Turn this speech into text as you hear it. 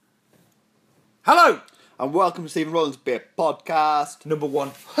Hello! And welcome to Stephen Rowland's Beer Podcast. Number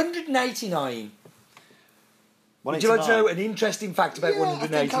 189. Would you 189. like to know an interesting fact about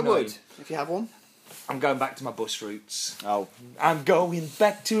 189? I think I would, if you have one. I'm going back to my bus roots. Oh. I'm going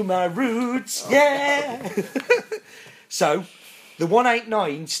back to my roots, yeah! So, the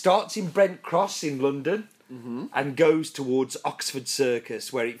 189 starts in Brent Cross in London and goes towards Oxford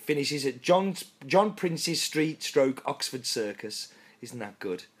Circus, where it finishes at John Prince's Street / Oxford Circus. Isn't that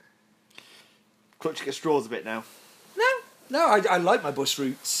good? Clutching at straws a bit now. No, I like my bus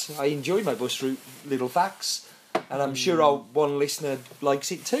routes. I enjoy my bus route little facts. And I'm sure one listener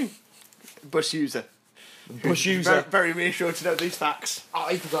likes it too. Bus user. Bus user. Very reassured to know these facts.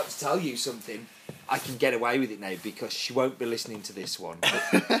 I forgot to tell you something. I can get away with it now because she won't be listening to this one.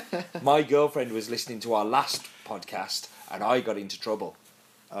 My girlfriend was listening to our last podcast and I got into trouble.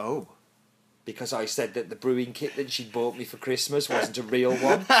 Oh. Because I said that the brewing kit that she'd bought me for Christmas wasn't a real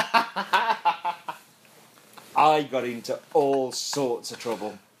one. I got into all sorts of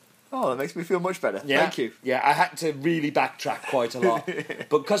trouble. Oh, that makes me feel much better. Yeah. Thank you. Yeah, I had to really backtrack quite a lot.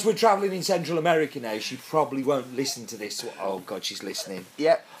 But because we're travelling in Central America now, she probably won't listen to this. Oh, God, she's listening.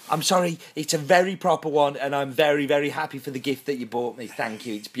 Yeah. I'm sorry, it's a very proper one, and I'm very, very happy for the gift that you bought me. Thank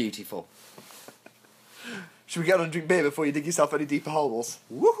you, it's beautiful. Should we get on and drink beer before you dig yourself any deeper holes?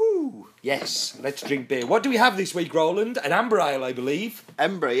 Woohoo! Yes, let's drink beer. What do we have this week, Roland? An amber ale, I believe.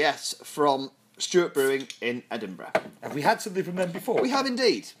 Ember, yes, from Stuart Brewing in Edinburgh. Have we had something from them before? We have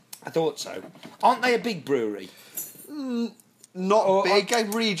indeed. I thought so. Aren't they a big brewery? Not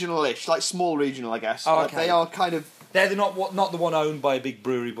big, regional-ish, like small regional, I guess. Oh, Like, okay. they are kind of... They're not the one owned by a big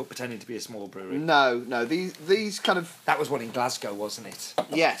brewery, but pretending to be a small brewery. No, these kind of... That was one in Glasgow, wasn't it?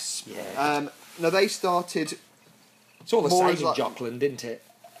 Yes. Yeah. No, they started... It's all the More same as in like- Jockland, isn't it?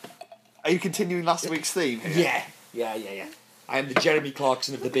 Are you continuing last week's theme? Yeah. I am the Jeremy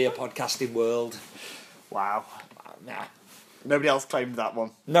Clarkson of the beer podcasting world. Wow. Nah. Nobody else claimed that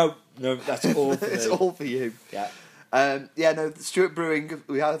one. No, that's all for It's me. all for you. Yeah. Stuart Brewing,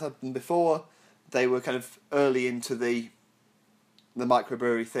 we had them before. They were kind of early into the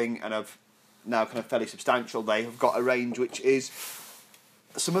microbrewery thing and have now kind of fairly substantial. They have got a range which is...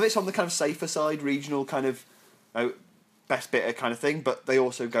 Some of it's on the kind of safer side, regional kind of best bitter kind of thing, but they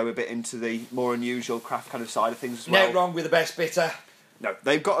also go a bit into the more unusual craft kind of side of things as well. No wrong with the best bitter. No,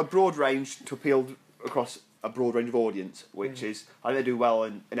 they've got a broad range to appeal across a broad range of audience, which is, I think they do well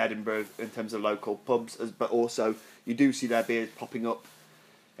in Edinburgh in terms of local pubs, but also you do see their beers popping up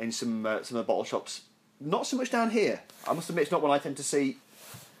in some of the bottle shops. Not so much down here. I must admit, it's not one I tend to see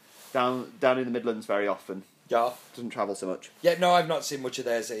down in the Midlands very often. Yeah. Doesn't travel so much. Yeah, no, I've not seen much of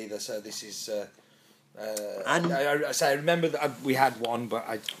theirs either, so this is... And I remember that we had one, but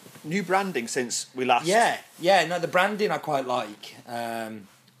I... New branding since we last... Yeah, no, the branding I quite like.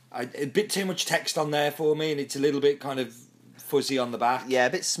 A bit too much text on there for me, and it's a little bit kind of fuzzy on the back. Yeah, a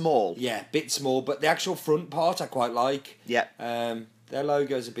bit small. Yeah, bit small, but the actual front part I quite like. Yeah. Their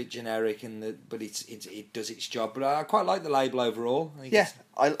logo's a bit generic, but it does its job. But I quite like the label overall. I think Yeah,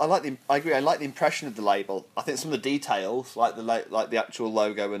 I agree. I like the impression of the label. I think some of the details, like the actual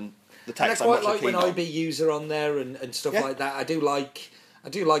logo and the And I text, quite I'm like much when keen on. IBUs are on there and stuff Yeah. like that. I do like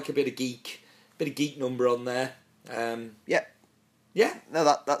a bit of geek number on there. Yeah. Yeah.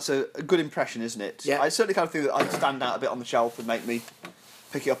 No, that's a good impression, isn't it? Yeah. I certainly kind of think that I'd stand out a bit on the shelf and make me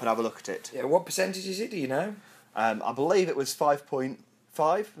pick it up and have a look at it. Yeah. What percentage is it? Do you know? I believe it was 5.5.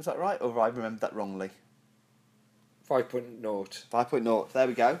 Was that right, or have I remembered that wrongly? 5.0. 5.0. There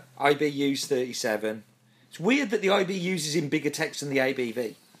we go. IBU's 37. It's weird that the IBUs is in bigger text than the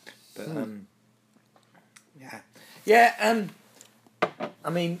ABV, but yeah. I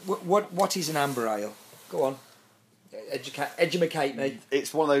mean, what is an amber ale? Go on, educate me.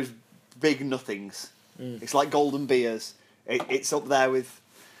 It's one of those big nothings. It's like golden beers. It's up there with.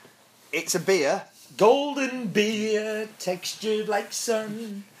 It's a beer. Golden beer, textured like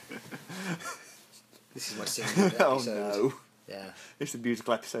sun. This is my singing episode. Oh no! Yeah, It's a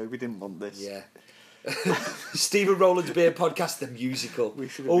musical episode. We didn't want this. yeah. Stephen Rowland's Beer Podcast, the musical. We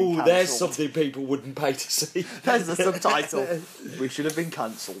should have been there's cancelled. something people wouldn't pay to see. There's the subtitle. We should have been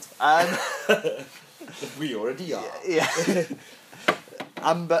cancelled. We already are. Yeah.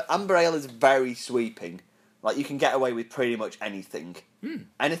 Amber ale is very sweeping. Like, you can get away with pretty much anything.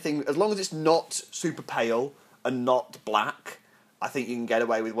 Anything, as long as it's not super pale and not black, I think you can get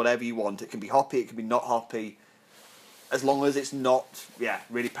away with whatever you want. It can be hoppy, it can be not hoppy. As long as it's not,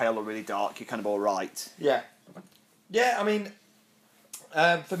 really pale or really dark, you're kind of all right. Yeah. Yeah, I mean,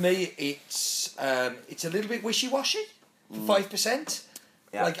 for me, it's a little bit wishy-washy for 5%.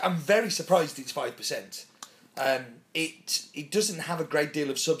 Yeah. Like, I'm very surprised it's 5%. It doesn't have a great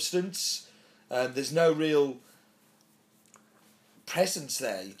deal of substance. There's no real presence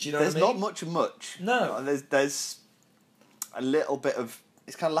there. Do you know There's what I mean? not much of much. No. There's a little bit of...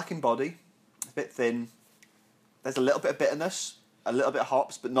 It's kind of lacking body. It's a bit thin. There's a little bit of bitterness. A little bit of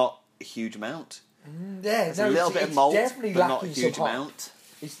hops, but not a huge amount. Yeah, There's a little bit of malt, definitely but not a lacking huge some hop. amount.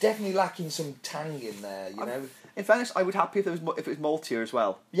 It's definitely lacking some tang in there, you know. In fairness, I would happy if it was maltier as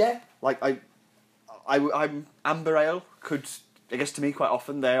well. Yeah. Like I'm amber ale could, I guess to me quite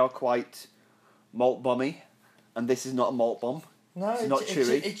often they are quite malt bomby, and this is not a malt bomb. No, it's not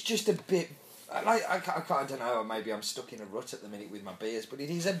chewy. It's just a bit. I don't know. Maybe I'm stuck in a rut at the minute with my beers, but it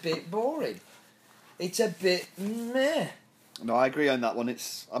is a bit boring. It's a bit meh. No, I agree on that one.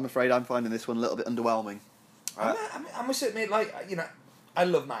 I'm afraid I'm finding this one a little bit underwhelming. I must admit, like, you know, I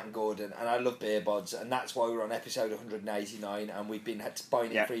love Matt and Gordon, and I love Beer Bods, and that's why we're on episode 189, and we've been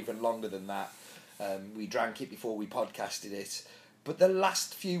buying it for even longer than that. We drank it before we podcasted it, but the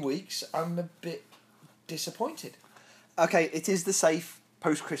last few weeks, I'm a bit disappointed. Okay, it is the safe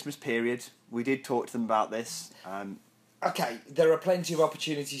post-Christmas period. We did talk to them about this. Okay, there are plenty of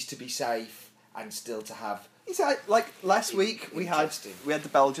opportunities to be safe and still to have. Like last week we had the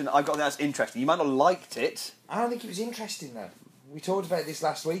Belgian. I got that's interesting. You might not have liked it. I don't think it was interesting though. We talked about this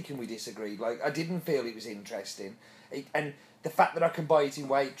last week and we disagreed. Like, I didn't feel it was interesting, and the fact that I can buy it in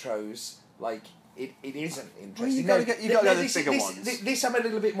Waitrose, like, it isn't interesting. Well, you got to go the bigger ones. This I'm a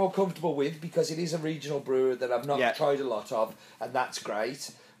little bit more comfortable with because it is a regional brewer that I've not tried a lot of, and that's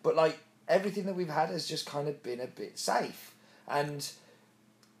great. But like everything that we've had has just kind of been a bit safe, and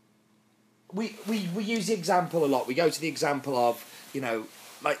we use the example a lot. We go to the example of, you know,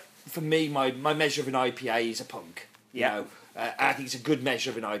 like for me, my measure of an IPA is a punk. You know, I think it's a good measure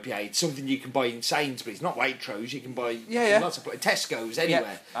of an IPA. It's something you can buy in Sainsbury's, not Waitrose. You can buy lots of Tesco's anywhere.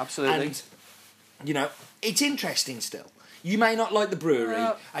 Yeah, absolutely. And you know, it's interesting still. You may not like the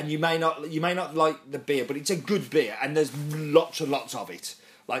brewery, and you may not like the beer, but it's a good beer, and there's lots and lots of it.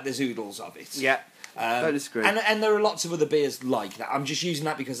 Like there's oodles of it. Yeah. Don't disagree. And there are lots of other beers like that. I'm just using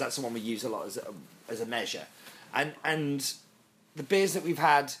that because that's the one we use a lot as a measure. And the beers that we've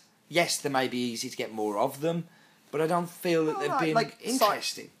had, yes, they may be easy to get more of them, but I don't feel that they've been like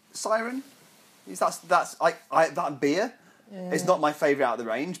interesting. Siren, that's like that beer. It's not my favourite out of the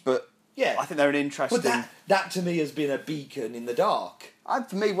range, but I think they're an interesting. But that to me has been a beacon in the dark.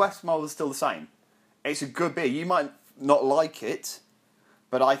 For me, Westmalle is still the same. It's a good beer. You might not like it,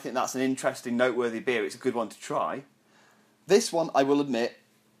 but I think that's an interesting, noteworthy beer. It's a good one to try. This one, I will admit,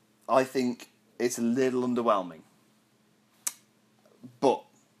 I think it's a little underwhelming. But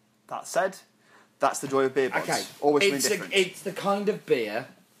that said, that's the joy of Beer Bods. Okay, Always something different. It's the kind of beer.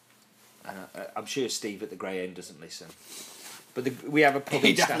 And I'm sure Steve at the Grey End doesn't listen. But we have a pub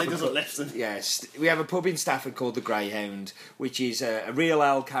He in definitely Stafford. doesn't listen. Yes, we have a pub in Stafford called the Greyhound, which is a real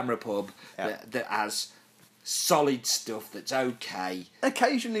ale camera pub that has solid stuff that's okay.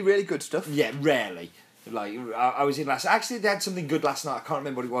 Occasionally really good stuff. Yeah, rarely. Like I was in last. Actually, they had something good last night. I can't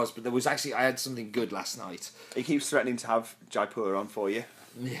remember what it was, but I had something good last night. He keeps threatening to have Jaipur on for you.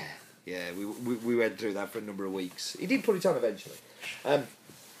 Yeah. We went through that for a number of weeks. He did put it on eventually,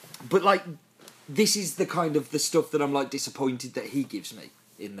 but like. This is the kind of the stuff that I'm like disappointed that he gives me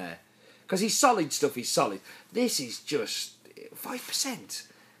in there, because his solid stuff is solid. This is just 5%.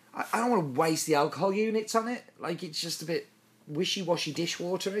 I don't want to waste the alcohol units on it. Like, it's just a bit wishy-washy,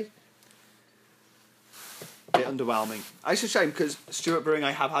 dishwatery. Bit underwhelming. It's a shame because Stuart Brewing,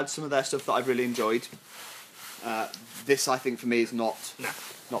 I have had some of their stuff that I've really enjoyed. This, I think, for me is not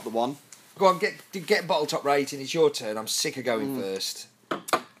the one. Go on, get bottle top rating. It's your turn. I'm sick of going first.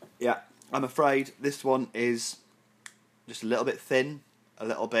 Yeah. I'm afraid this one is just a little bit thin, a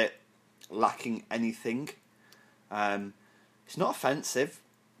little bit lacking anything. It's not offensive,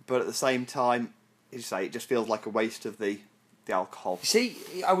 but at the same time, as you say, it just feels like a waste of the alcohol. See,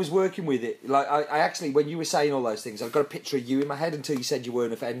 I was working with it. Like I actually, when you were saying all those things, I've got a picture of you in my head until you said you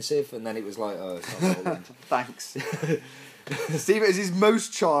weren't offensive, and then it was like, oh, it's not Roland. Thanks. Steve is his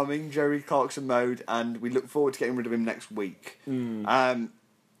most charming Jerry Clarkson mode, and we look forward to getting rid of him next week.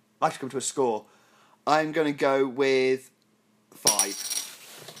 I should come to a score. I'm going to go with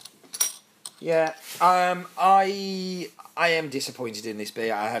 5. Yeah, I am disappointed in this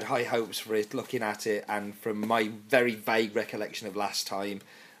beer. I had high hopes for it, looking at it, and from my very vague recollection of last time,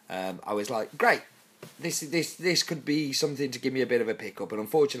 I was like, great. This could be something to give me a bit of a pickup, but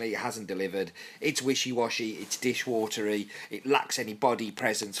unfortunately it hasn't delivered. It's wishy-washy, it's dishwatery, it lacks any body,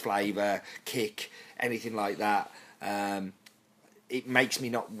 presence, flavour, kick, anything like that. It makes me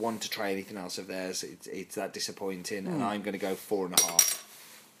not want to try anything else of theirs. It's that disappointing, and I'm going to go 4.5.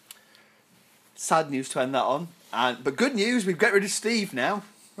 Sad news to end that on, but good news, we've got rid of Steve now.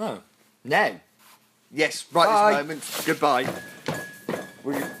 Oh, Now. Yes, right Bye. this moment. Goodbye.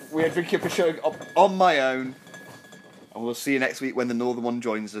 We are drinking up a show on my own, and we'll see you next week when the Northern one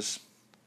joins us.